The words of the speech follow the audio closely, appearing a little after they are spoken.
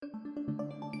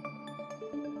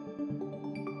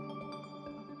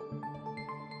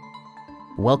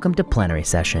Welcome to Plenary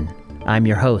Session. I'm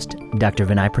your host, Dr.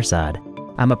 Vinay Prasad.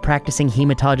 I'm a practicing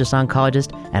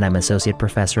hematologist-oncologist, and I'm associate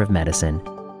professor of medicine.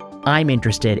 I'm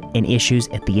interested in issues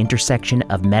at the intersection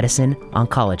of medicine,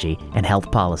 oncology, and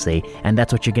health policy, and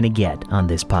that's what you're going to get on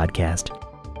this podcast.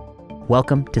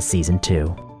 Welcome to Season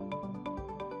 2.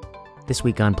 This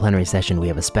week on Plenary Session, we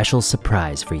have a special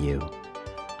surprise for you.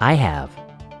 I have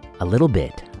a little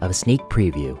bit of a sneak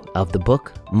preview of the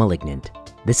book Malignant.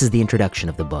 This is the introduction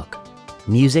of the book.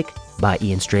 Music by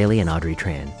Ian Straley and Audrey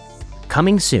Tran.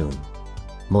 Coming soon,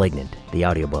 Malignant, the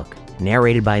audiobook,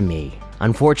 narrated by me,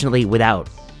 unfortunately without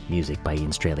music by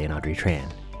Ian Straley and Audrey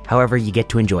Tran. However, you get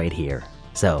to enjoy it here.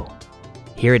 So,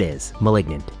 here it is,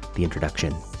 Malignant, the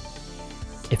introduction.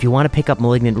 If you want to pick up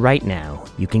Malignant right now,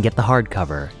 you can get the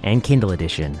hardcover and Kindle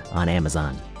edition on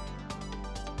Amazon.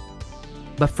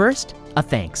 But first, a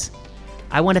thanks.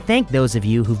 I want to thank those of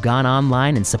you who've gone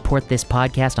online and support this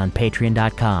podcast on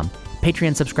Patreon.com.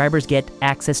 Patreon subscribers get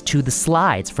access to the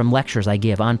slides from lectures I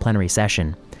give on Plenary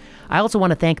Session. I also want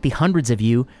to thank the hundreds of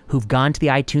you who've gone to the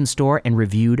iTunes store and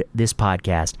reviewed this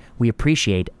podcast. We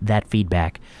appreciate that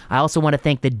feedback. I also want to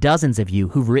thank the dozens of you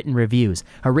who've written reviews.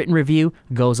 A written review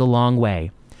goes a long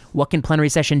way. What can Plenary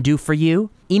Session do for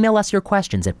you? Email us your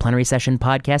questions at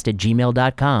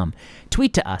plenarysessionpodcast@gmail.com.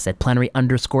 Tweet to us at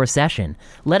plenary_session.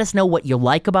 Let us know what you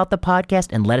like about the podcast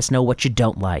and let us know what you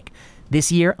don't like. This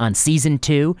year, on Season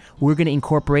 2, we're going to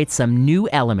incorporate some new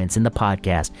elements in the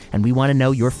podcast, and we want to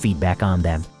know your feedback on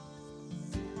them.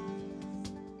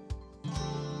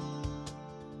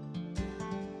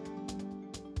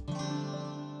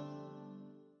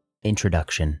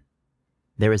 Introduction.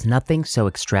 There is nothing so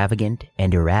extravagant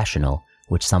and irrational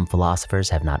which some philosophers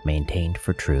have not maintained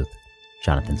for truth.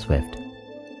 Jonathan Swift.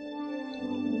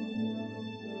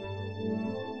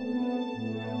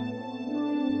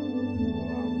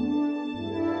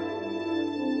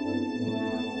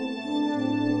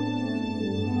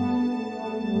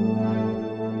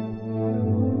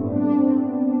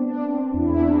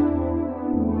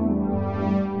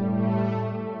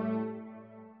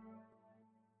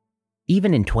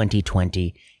 Even in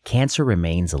 2020, cancer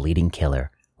remains a leading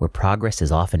killer, where progress is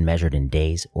often measured in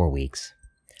days or weeks.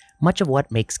 Much of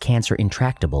what makes cancer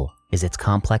intractable is its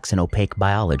complex and opaque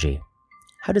biology.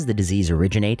 How does the disease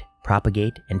originate,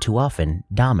 propagate, and too often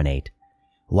dominate?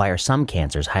 Why are some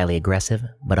cancers highly aggressive,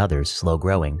 but others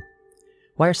slow-growing?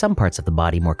 Why are some parts of the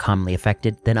body more commonly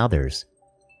affected than others?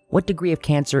 What degree of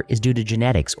cancer is due to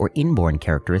genetics or inborn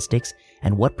characteristics,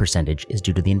 and what percentage is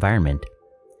due to the environment?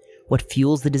 What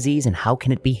fuels the disease and how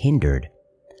can it be hindered?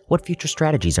 What future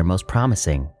strategies are most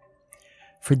promising?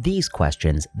 For these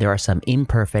questions, there are some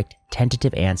imperfect,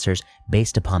 tentative answers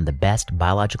based upon the best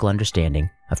biological understanding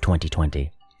of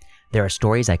 2020. There are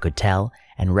stories I could tell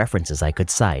and references I could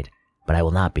cite, but I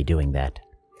will not be doing that.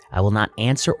 I will not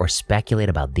answer or speculate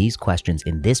about these questions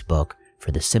in this book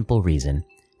for the simple reason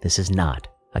this is not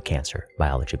a cancer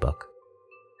biology book.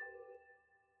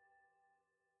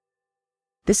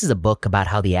 This is a book about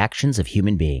how the actions of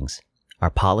human beings, our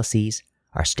policies,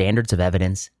 our standards of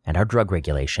evidence, and our drug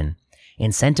regulation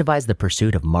incentivize the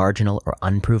pursuit of marginal or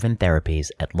unproven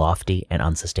therapies at lofty and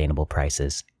unsustainable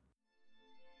prices.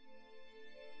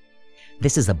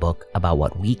 This is a book about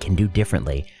what we can do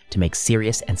differently to make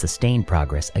serious and sustained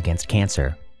progress against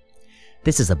cancer.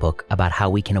 This is a book about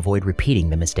how we can avoid repeating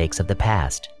the mistakes of the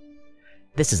past.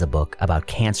 This is a book about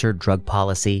cancer drug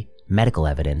policy, medical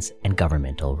evidence, and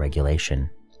governmental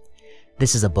regulation.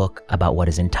 This is a book about what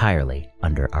is entirely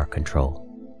under our control.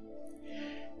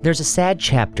 There's a sad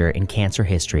chapter in cancer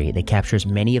history that captures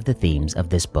many of the themes of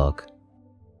this book.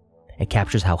 It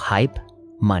captures how hype,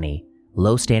 money,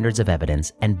 low standards of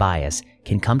evidence, and bias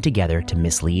can come together to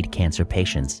mislead cancer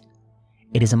patients.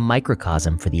 It is a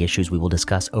microcosm for the issues we will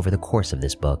discuss over the course of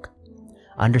this book.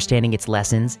 Understanding its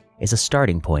lessons is a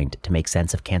starting point to make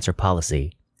sense of cancer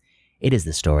policy. It is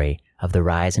the story of the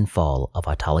rise and fall of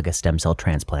autologous stem cell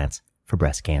transplants for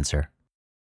breast cancer.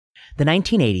 The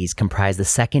 1980s comprised the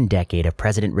second decade of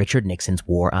President Richard Nixon's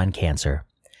war on cancer.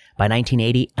 By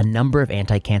 1980, a number of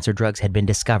anti-cancer drugs had been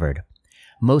discovered.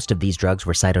 Most of these drugs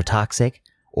were cytotoxic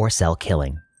or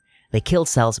cell-killing. They killed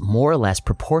cells more or less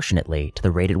proportionately to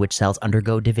the rate at which cells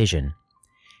undergo division.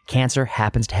 Cancer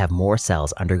happens to have more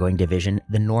cells undergoing division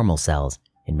than normal cells,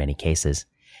 in many cases,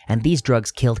 and these drugs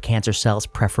killed cancer cells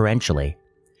preferentially.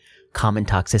 Common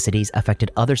toxicities affected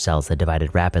other cells that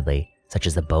divided rapidly, such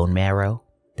as the bone marrow,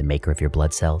 the maker of your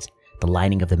blood cells, the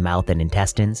lining of the mouth and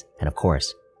intestines, and of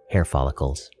course, hair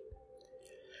follicles.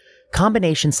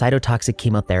 Combination cytotoxic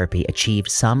chemotherapy achieved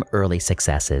some early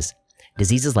successes.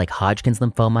 Diseases like Hodgkin's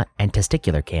lymphoma and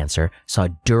testicular cancer saw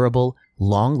durable,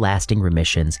 long-lasting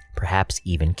remissions, perhaps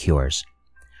even cures.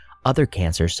 Other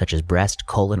cancers, such as breast,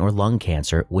 colon, or lung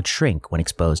cancer, would shrink when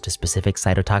exposed to specific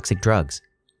cytotoxic drugs.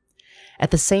 At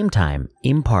the same time,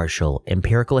 impartial,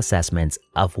 empirical assessments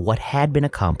of what had been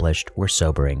accomplished were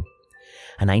sobering.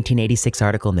 A 1986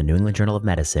 article in the New England Journal of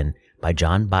Medicine by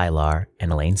John Bylar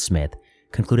and Elaine Smith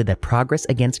concluded that progress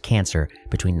against cancer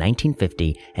between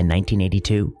 1950 and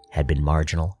 1982 had been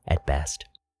marginal at best.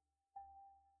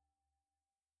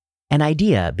 An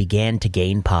idea began to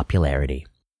gain popularity.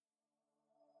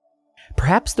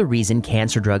 Perhaps the reason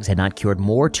cancer drugs had not cured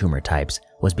more tumor types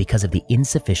was because of the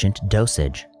insufficient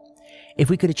dosage. If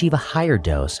we could achieve a higher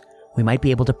dose, we might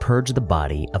be able to purge the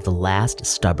body of the last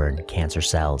stubborn cancer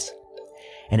cells.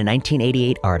 In a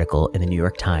 1988 article in the New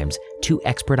York Times, 2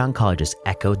 expert oncologists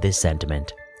echoed this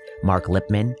sentiment. Mark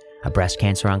Lipman, a breast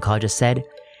cancer oncologist, said,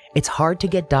 "It's hard to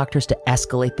get doctors to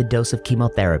escalate the dose of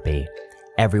chemotherapy.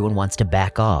 Everyone wants to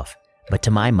back off, but to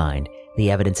my mind,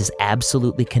 the evidence is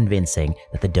absolutely convincing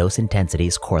that the dose intensity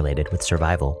is correlated with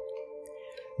survival."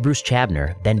 Bruce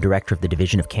Chabner, then director of the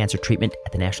Division of Cancer Treatment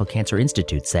at the National Cancer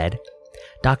Institute, said,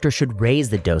 "Doctors should raise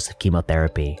the dose of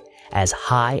chemotherapy as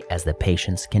high as the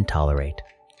patients can tolerate."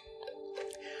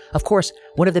 Of course,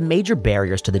 one of the major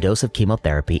barriers to the dose of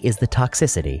chemotherapy is the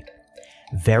toxicity.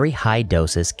 Very high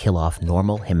doses kill off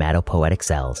normal hematopoietic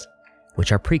cells,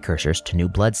 which are precursors to new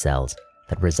blood cells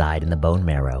that reside in the bone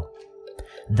marrow.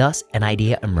 Thus, an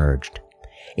idea emerged.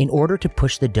 In order to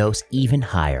push the dose even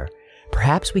higher,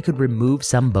 perhaps we could remove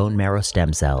some bone marrow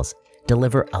stem cells,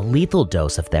 deliver a lethal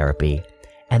dose of therapy,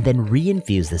 and then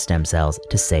reinfuse the stem cells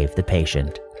to save the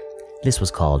patient. This was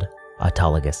called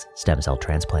autologous stem cell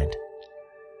transplant.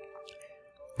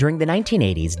 During the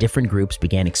 1980s, different groups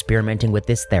began experimenting with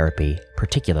this therapy,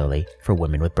 particularly for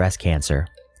women with breast cancer.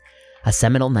 A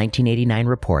seminal 1989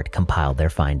 report compiled their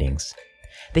findings.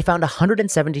 They found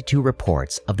 172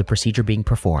 reports of the procedure being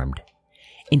performed.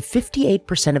 In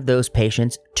 58% of those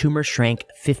patients, tumors shrank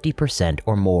 50%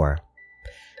 or more.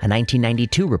 A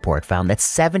 1992 report found that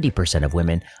 70% of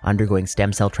women undergoing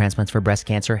stem cell transplants for breast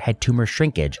cancer had tumor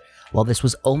shrinkage, while this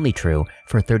was only true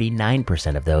for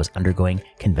 39% of those undergoing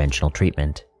conventional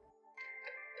treatment.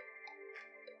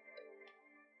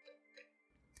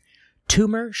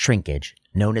 Tumor shrinkage,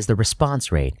 known as the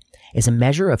response rate, is a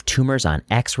measure of tumors on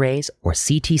X-rays or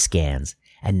CT scans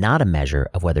and not a measure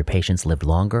of whether patients lived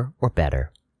longer or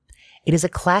better. It is a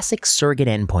classic surrogate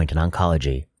endpoint in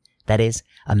oncology, that is,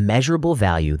 a measurable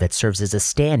value that serves as a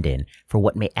stand-in for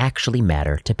what may actually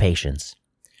matter to patients.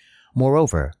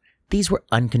 Moreover, these were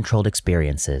uncontrolled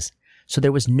experiences, so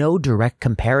there was no direct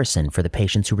comparison for the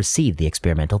patients who received the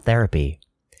experimental therapy.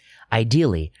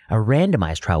 Ideally, a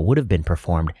randomized trial would have been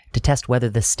performed to test whether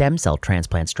the stem cell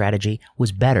transplant strategy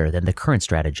was better than the current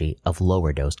strategy of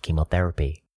lower-dosed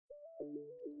chemotherapy.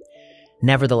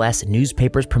 Nevertheless,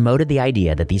 newspapers promoted the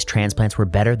idea that these transplants were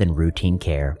better than routine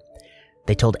care.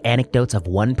 They told anecdotes of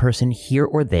one person here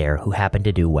or there who happened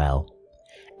to do well.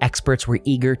 Experts were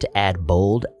eager to add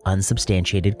bold,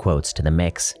 unsubstantiated quotes to the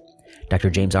mix. Dr.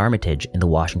 James Armitage in the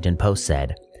Washington Post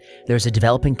said, "There's a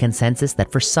developing consensus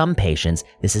that for some patients,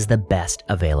 this is the best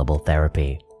available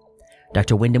therapy."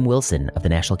 Dr. Wyndham Wilson of the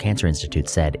National Cancer Institute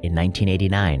said in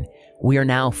 1989, "We are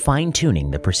now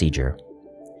fine-tuning the procedure."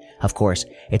 Of course,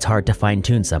 it's hard to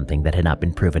fine-tune something that had not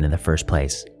been proven in the first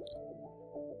place.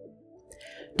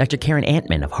 Dr. Karen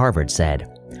Antman of Harvard said,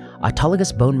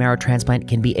 "Autologous bone marrow transplant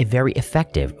can be a very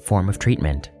effective form of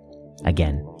treatment."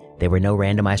 Again, there were no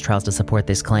randomized trials to support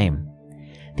this claim.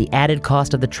 The added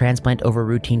cost of the transplant over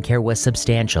routine care was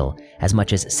substantial, as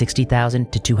much as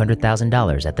 $60,000 to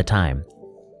 $200,000 at the time.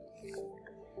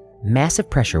 Massive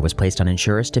pressure was placed on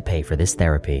insurers to pay for this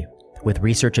therapy, with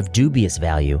research of dubious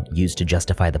value used to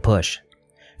justify the push.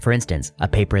 For instance, a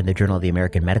paper in the Journal of the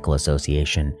American Medical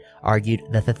Association argued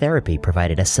that the therapy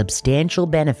provided a substantial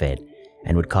benefit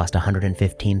and would cost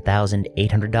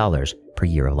 $115,800 per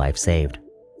year of life saved.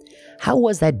 How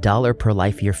was that dollar per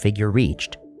life year figure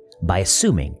reached? By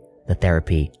assuming the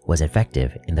therapy was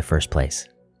effective in the first place.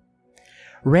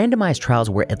 Randomized trials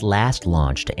were at last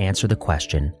launched to answer the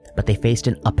question, but they faced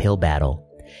an uphill battle.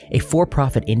 A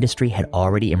for-profit industry had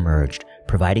already emerged,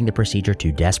 providing the procedure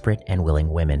to desperate and willing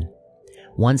women.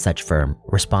 One such firm,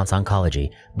 Response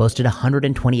Oncology, boasted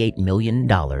 $128 million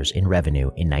in revenue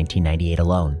in 1998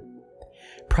 alone.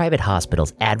 Private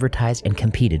hospitals advertised and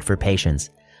competed for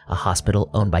patients. A hospital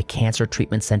owned by Cancer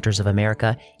Treatment Centers of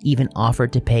America even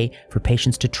offered to pay for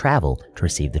patients to travel to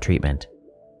receive the treatment.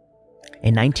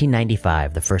 In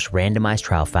 1995, the first randomized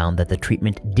trial found that the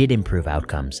treatment did improve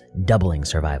outcomes, doubling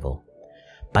survival.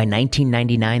 By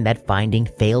 1999, that finding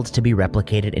failed to be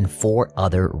replicated in 4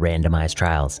 other randomized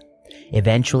trials.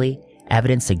 Eventually,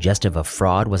 Evidence suggestive of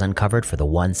fraud was uncovered for the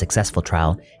one successful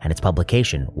trial, and its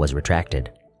publication was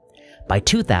retracted. By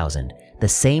 2000, the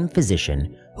same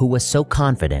physician who was so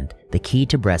confident the key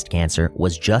to breast cancer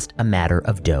was just a matter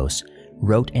of dose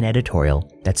wrote an editorial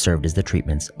that served as the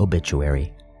treatment's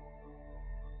obituary.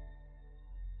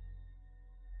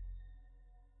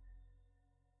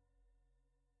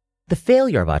 The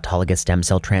failure of autologous stem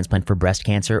cell transplant for breast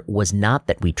cancer was not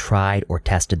that we tried or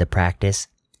tested the practice.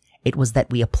 It was that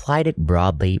we applied it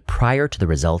broadly prior to the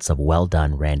results of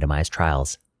well-done randomized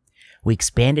trials. We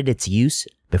expanded its use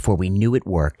before we knew it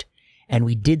worked, and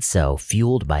we did so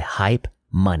fueled by hype,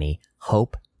 money,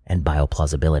 hope, and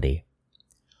bioplausibility.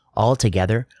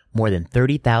 Altogether, more than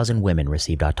 30,000 women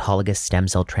received autologous stem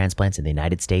cell transplants in the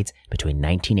United States between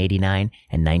 1989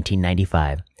 and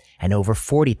 1995, and over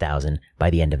 40,000 by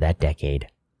the end of that decade.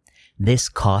 This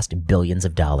cost billions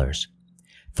of dollars.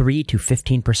 3 to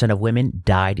 15% of women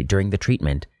died during the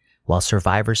treatment, while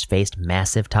survivors faced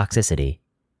massive toxicity.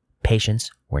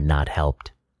 Patients were not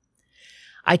helped.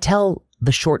 I tell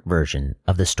the short version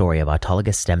of the story of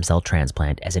autologous stem cell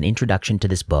transplant as an introduction to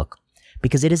this book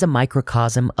because it is a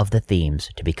microcosm of the themes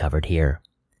to be covered here.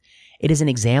 It is an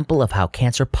example of how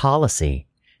cancer policy,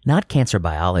 not cancer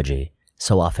biology,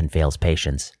 so often fails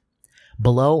patients.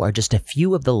 Below are just a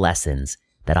few of the lessons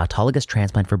that autologous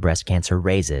transplant for breast cancer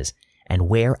raises and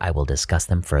where I will discuss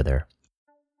them further.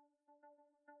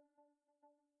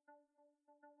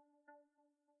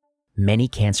 Many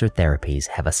cancer therapies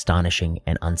have astonishing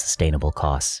and unsustainable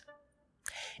costs.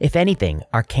 If anything,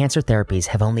 our cancer therapies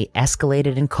have only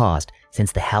escalated in cost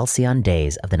since the halcyon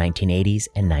days of the 1980s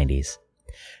and 90s.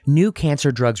 New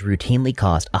cancer drugs routinely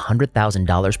cost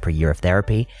 $100,000 per year of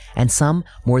therapy, and some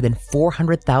more than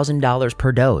 $400,000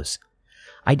 per dose.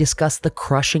 I discuss the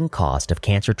crushing cost of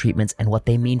cancer treatments and what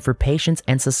they mean for patients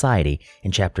and society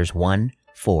in chapters 1,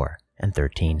 4, and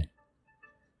 13.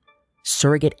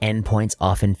 Surrogate endpoints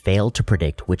often fail to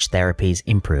predict which therapies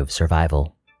improve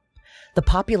survival. The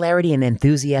popularity and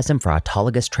enthusiasm for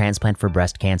autologous transplant for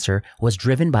breast cancer was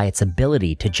driven by its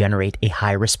ability to generate a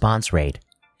high response rate.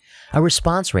 A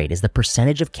response rate is the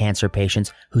percentage of cancer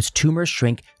patients whose tumors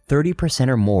shrink 30%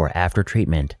 or more after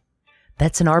treatment.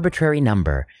 That's an arbitrary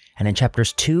number, and in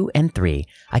chapters 2 and 3,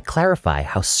 I clarify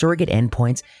how surrogate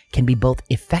endpoints can be both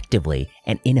effectively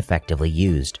and ineffectively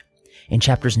used. In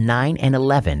chapters 9 and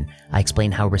 11, I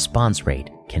explain how response rate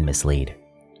can mislead.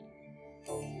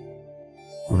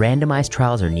 Randomized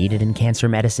trials are needed in cancer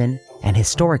medicine, and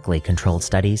historically controlled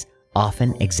studies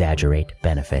often exaggerate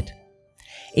benefit.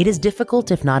 It is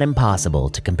difficult, if not impossible,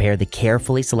 to compare the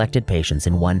carefully selected patients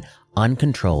in one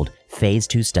uncontrolled Phase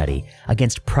 2 study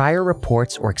against prior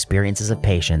reports or experiences of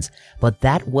patients, but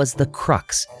that was the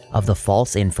crux of the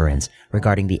false inference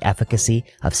regarding the efficacy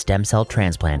of stem cell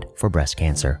transplant for breast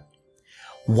cancer.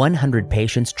 100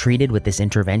 patients treated with this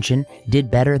intervention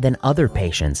did better than other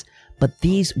patients, but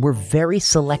these were very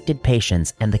selected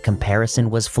patients and the comparison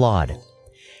was flawed.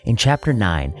 In Chapter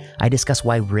 9, I discuss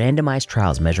why randomized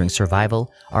trials measuring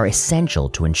survival are essential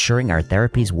to ensuring our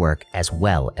therapies work as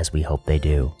well as we hope they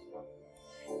do.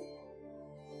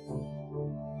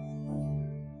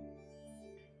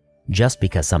 Just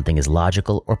because something is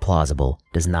logical or plausible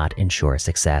does not ensure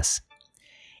success.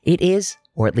 It is,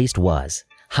 or at least was,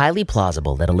 highly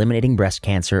plausible that eliminating breast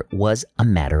cancer was a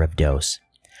matter of dose.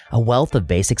 A wealth of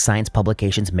basic science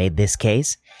publications made this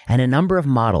case, and a number of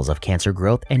models of cancer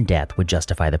growth and death would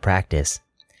justify the practice.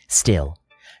 Still,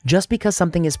 just because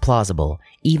something is plausible,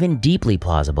 even deeply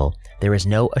plausible, there is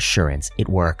no assurance it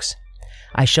works.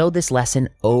 I show this lesson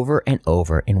over and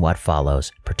over in what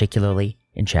follows, particularly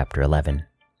in Chapter 11.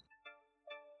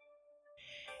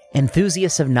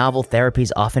 Enthusiasts of novel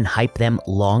therapies often hype them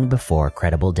long before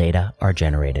credible data are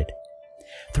generated.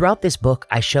 Throughout this book,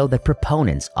 I show that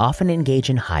proponents often engage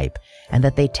in hype and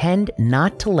that they tend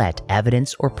not to let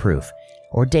evidence or proof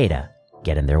or data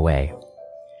get in their way.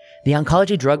 The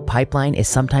oncology drug pipeline is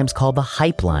sometimes called the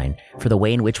hype line for the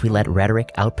way in which we let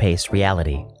rhetoric outpace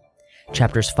reality.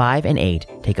 Chapters 5 and 8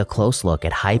 take a close look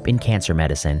at hype in cancer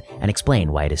medicine and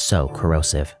explain why it is so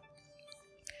corrosive.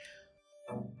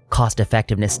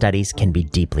 Cost-effectiveness studies can be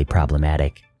deeply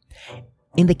problematic.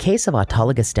 In the case of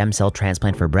autologous stem cell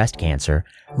transplant for breast cancer,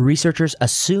 researchers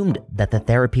assumed that the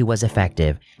therapy was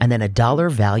effective and then a dollar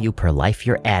value per life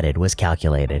year added was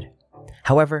calculated.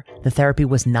 However, the therapy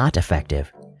was not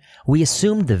effective. We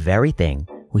assumed the very thing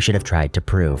we should have tried to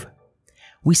prove.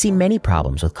 We see many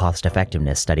problems with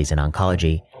cost-effectiveness studies in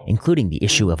oncology, including the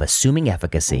issue of assuming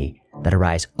efficacy that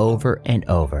arise over and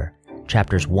over.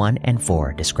 Chapters 1 and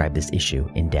 4 describe this issue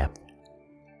in depth.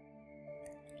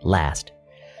 Last,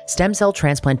 Stem cell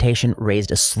transplantation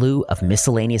raised a slew of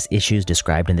miscellaneous issues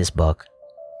described in this book.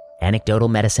 Anecdotal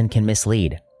medicine can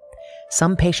mislead.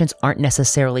 Some patients aren't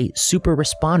necessarily super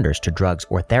responders to drugs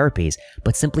or therapies,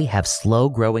 but simply have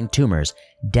slow-growing tumors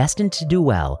destined to do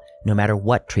well no matter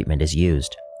what treatment is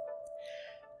used.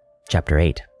 Chapter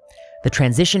 8. The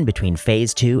transition between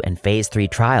Phase 2 and Phase 3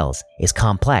 trials is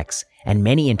complex, and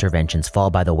many interventions fall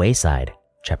by the wayside.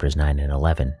 Chapters 9 and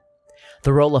 11.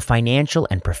 The role of financial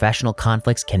and professional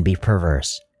conflicts can be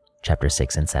perverse. Chapters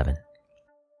 6 and 7.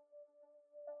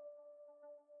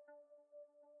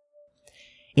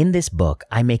 In this book,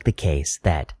 I make the case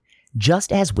that,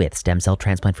 just as with stem cell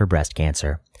transplant for breast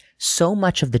cancer, so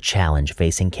much of the challenge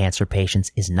facing cancer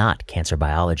patients is not cancer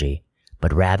biology,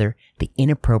 but rather the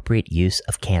inappropriate use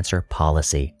of cancer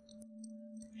policy.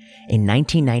 In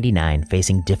 1999,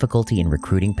 facing difficulty in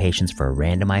recruiting patients for a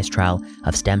randomized trial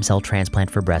of stem cell transplant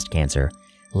for breast cancer,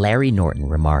 Larry Norton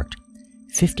remarked,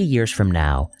 50 years from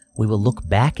now, we will look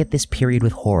back at this period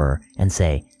with horror and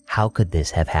say, how could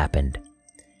this have happened?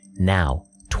 Now,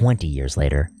 20 years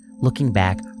later, looking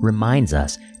back reminds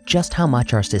us just how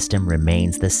much our system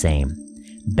remains the same.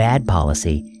 Bad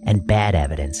policy and bad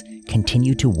evidence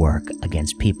continue to work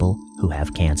against people who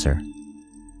have cancer.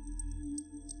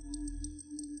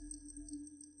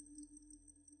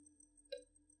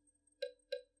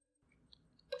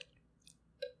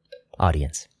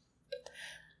 Audience.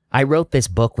 I wrote this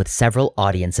book with several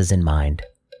audiences in mind.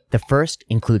 The first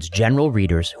includes general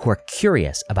readers who are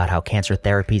curious about how cancer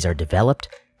therapies are developed,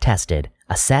 tested,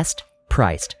 assessed,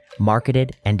 priced,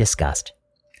 marketed, and discussed.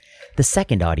 The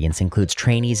second audience includes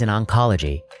trainees in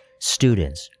oncology,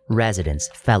 students, residents,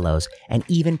 fellows, and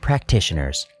even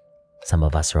practitioners. Some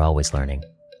of us are always learning.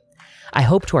 I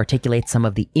hope to articulate some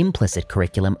of the implicit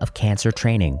curriculum of cancer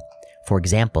training. For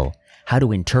example, how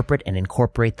to interpret and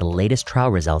incorporate the latest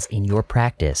trial results in your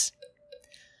practice.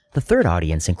 The third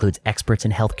audience includes experts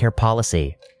in healthcare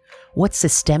policy. What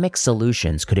systemic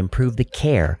solutions could improve the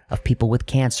care of people with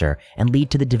cancer and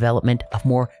lead to the development of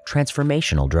more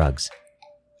transformational drugs?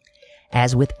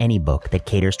 As with any book that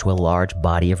caters to a large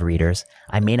body of readers,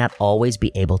 I may not always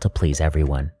be able to please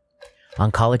everyone.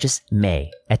 Oncologists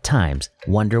may, at times,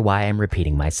 wonder why I'm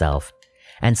repeating myself,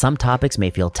 and some topics may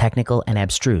feel technical and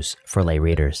abstruse for lay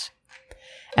readers.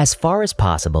 As far as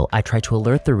possible, I try to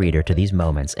alert the reader to these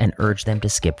moments and urge them to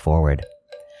skip forward.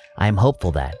 I am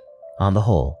hopeful that, on the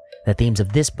whole, the themes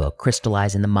of this book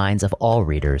crystallize in the minds of all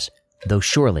readers, though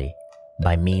surely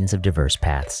by means of diverse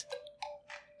paths.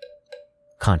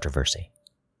 Controversy.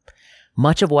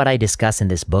 Much of what I discuss in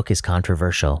this book is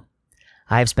controversial.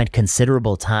 I have spent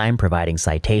considerable time providing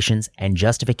citations and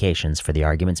justifications for the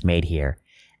arguments made here,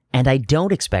 and I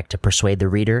don't expect to persuade the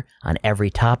reader on every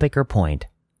topic or point.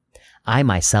 I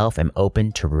myself am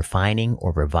open to refining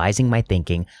or revising my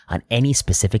thinking on any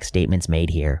specific statements made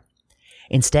here.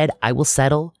 Instead, I will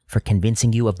settle for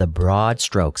convincing you of the broad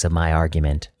strokes of my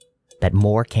argument, that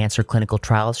more cancer clinical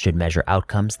trials should measure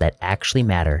outcomes that actually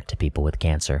matter to people with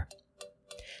cancer.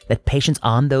 That patients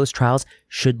on those trials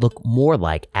should look more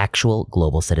like actual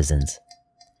global citizens.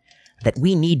 That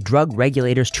we need drug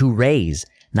regulators to raise,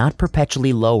 not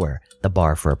perpetually lower, the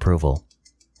bar for approval.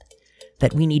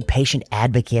 That we need patient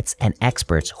advocates and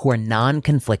experts who are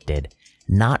non-conflicted,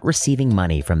 not receiving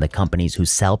money from the companies who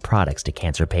sell products to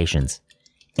cancer patients.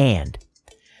 And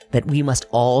that we must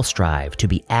all strive to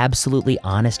be absolutely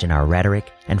honest in our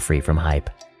rhetoric and free from hype.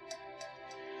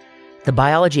 The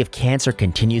biology of cancer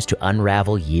continues to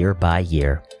unravel year by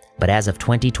year, but as of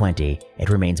 2020, it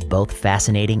remains both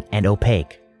fascinating and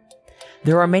opaque.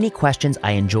 There are many questions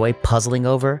I enjoy puzzling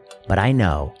over, but I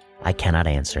know I cannot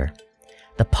answer.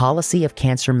 The policy of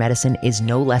cancer medicine is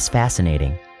no less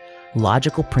fascinating.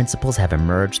 Logical principles have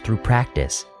emerged through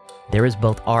practice. There is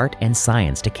both art and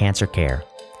science to cancer care.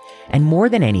 And more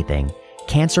than anything,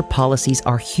 cancer policies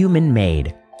are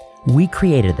human-made. We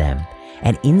created them,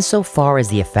 and insofar as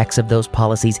the effects of those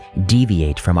policies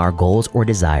deviate from our goals or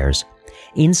desires,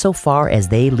 insofar as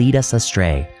they lead us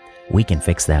astray, we can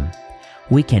fix them.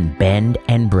 We can bend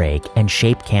and break and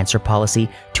shape cancer policy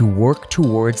to work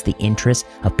towards the interests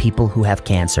of people who have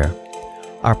cancer.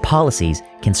 Our policies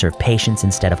can serve patients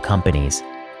instead of companies.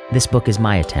 This book is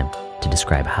my attempt to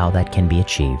describe how that can be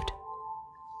achieved.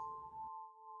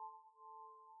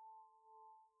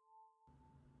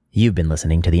 You've been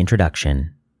listening to the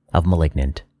introduction of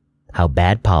Malignant: How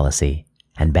Bad Policy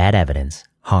and Bad Evidence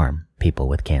Harm People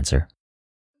with Cancer.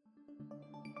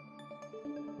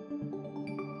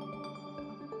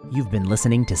 You've been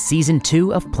listening to Season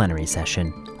 2 of Plenary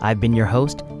Session. I've been your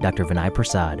host, Dr. Vinay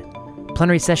Prasad.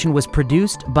 Plenary Session was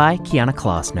produced by Kiana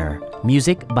Klossner.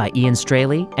 Music by Ian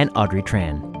Straley and Audrey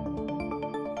Tran.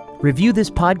 Review this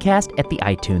podcast at the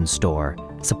iTunes Store.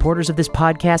 Supporters of this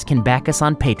podcast can back us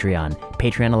on Patreon.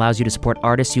 Patreon allows you to support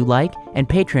artists you like, and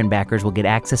Patreon backers will get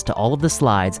access to all of the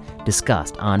slides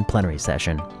discussed on Plenary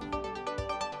Session.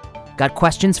 Got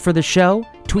questions for the show?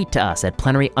 Tweet to us at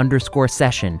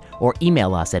plenary_session or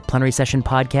email us at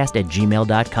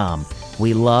plenarysessionpodcast@gmail.com.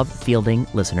 We love fielding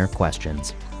listener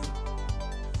questions.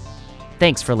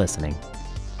 Thanks for listening.